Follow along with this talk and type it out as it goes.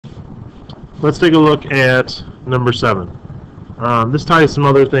let's take a look at number 7. This ties some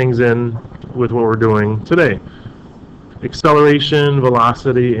other things in with what we're doing today. Acceleration,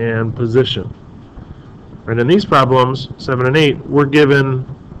 velocity, and position. And in these problems, 7 and 8, we're given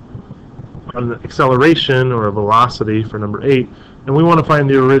an acceleration or a velocity for number 8, and we want to find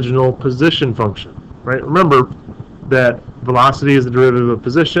the original position function. Right? Remember that velocity is the derivative of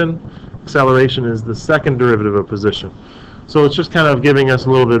position, acceleration is the second derivative of position. So it's just kind of giving us a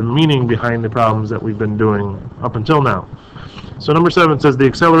little bit of meaning behind the problems that we've been doing up until now. So number 7 says the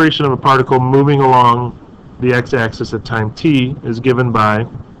acceleration of a particle moving along the x-axis at time t is given by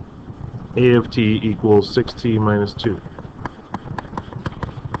a of t equals 6t minus 2.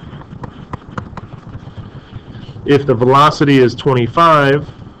 If the velocity is 25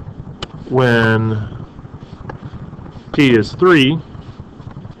 when t is 3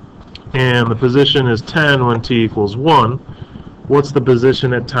 and the position is 10 when t equals 1, what's the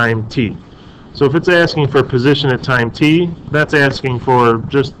position at time t? So if it's asking for position at time t, that's asking for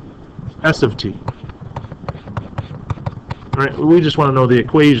just s of t. Right? We just want to know the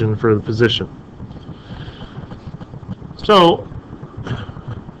equation for the position. So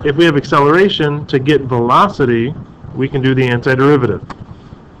if we have acceleration, to get velocity, we can do the antiderivative.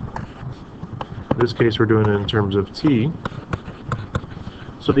 In this case, we're doing it in terms of t.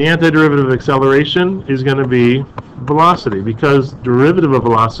 So the antiderivative of acceleration is going to be velocity, because derivative of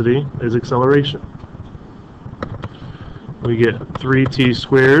velocity is acceleration. We get 3t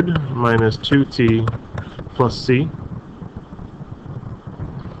squared minus 2t plus c.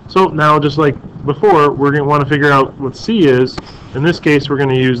 So now, just like before, we're going to want to figure out what c is. In this case, we're going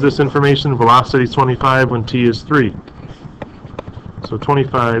to use this information. Velocity is 25 when t is 3. So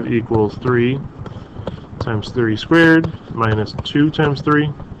 25 equals 3 times 3 squared minus 2 times 3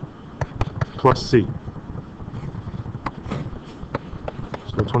 plus c.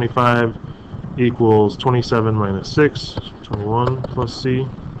 So 25 equals 27 minus 6, 21 plus c.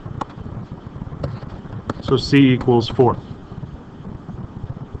 So c equals 4.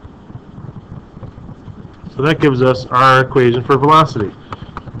 So that gives us our equation for velocity.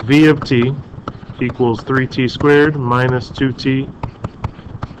 V of t equals 3t squared minus 2t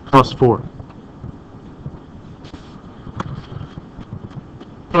plus 4.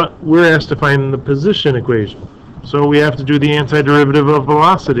 But we're asked to find the position equation. So we have to do the antiderivative of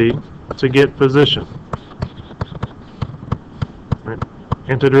velocity to get position. Right?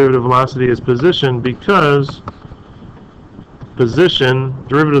 Antiderivative of velocity is position because position,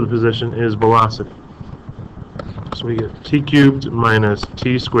 derivative of the position, is velocity. So we get t cubed minus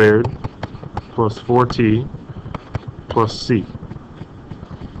t squared plus 4t plus c.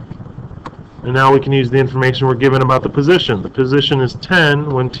 And now we can use the information we're given about the position. The position is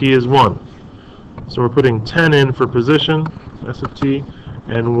 10 when t is 1. So we're putting 10 in for position, s of t,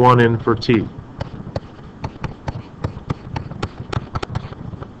 and 1 in for t.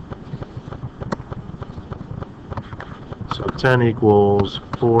 So 10 equals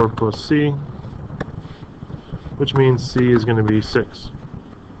 4 plus c, which means c is going to be 6.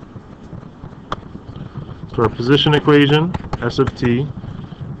 So our position equation, s of t,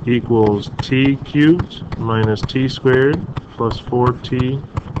 equals t cubed minus t squared plus 4t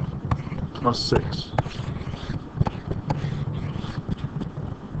plus 6.